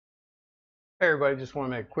Hey everybody, just want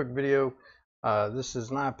to make a quick video. This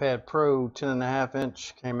is an iPad Pro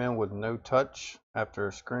 10.5-inch, came in with no touch after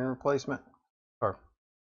a screen replacement.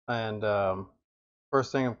 And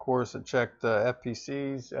first thing, of course, I checked the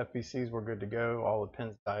FPCs. FPCs were good to go. All the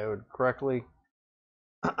pins diode correctly.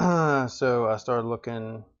 So I started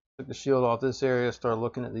looking, took the shield off this area, started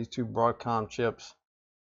looking at these two Broadcom chips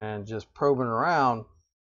and just probing around.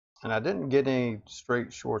 And I didn't get any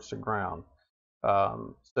straight shorts to ground.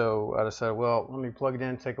 So I decided, well, let me plug it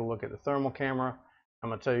in, take a look at the thermal camera. I'm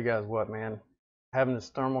gonna tell you guys what, man, having this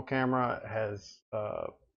thermal camera has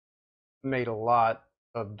made a lot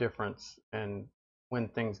of difference in when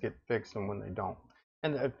things get fixed and when they don't,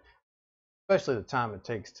 and especially the time it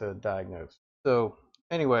takes to diagnose. So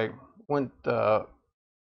anyway, went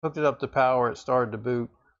hooked it up to power. It started to boot.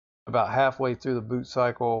 About halfway through the boot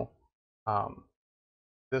cycle,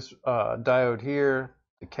 this diode here,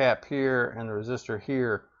 the cap here, and the resistor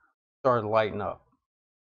here started lighting up.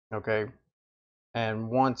 Okay,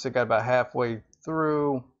 and once it got about halfway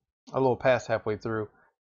through, a little past halfway through,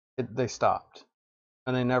 they stopped,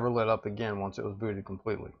 and they never lit up again once it was booted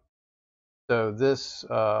completely. So this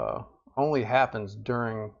only happens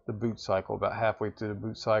during the boot cycle. About halfway through the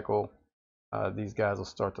boot cycle, these guys will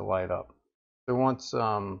start to light up. So once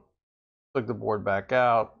took the board back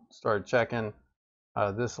out, started checking.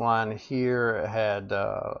 This line here had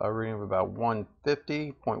a reading of about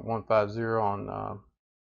 150.150 on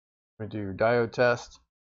we do diode test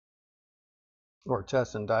or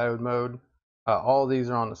test in diode mode. All these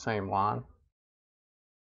are on the same line.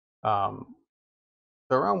 So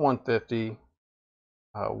around 150,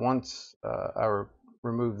 once I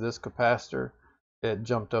removed this capacitor, it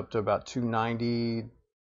jumped up to about 290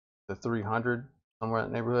 to 300, somewhere in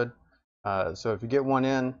that neighborhood. So if you get one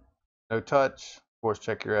in, no touch, of course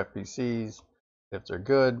check your FPCs. If they're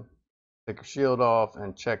good, take your shield off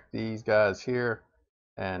and check these guys here.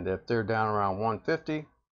 And if they're down around 150,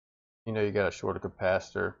 you know you got a shorter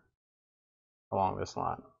capacitor along this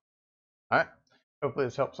line. All right, hopefully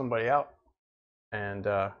this helps somebody out, and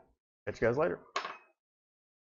catch you guys later.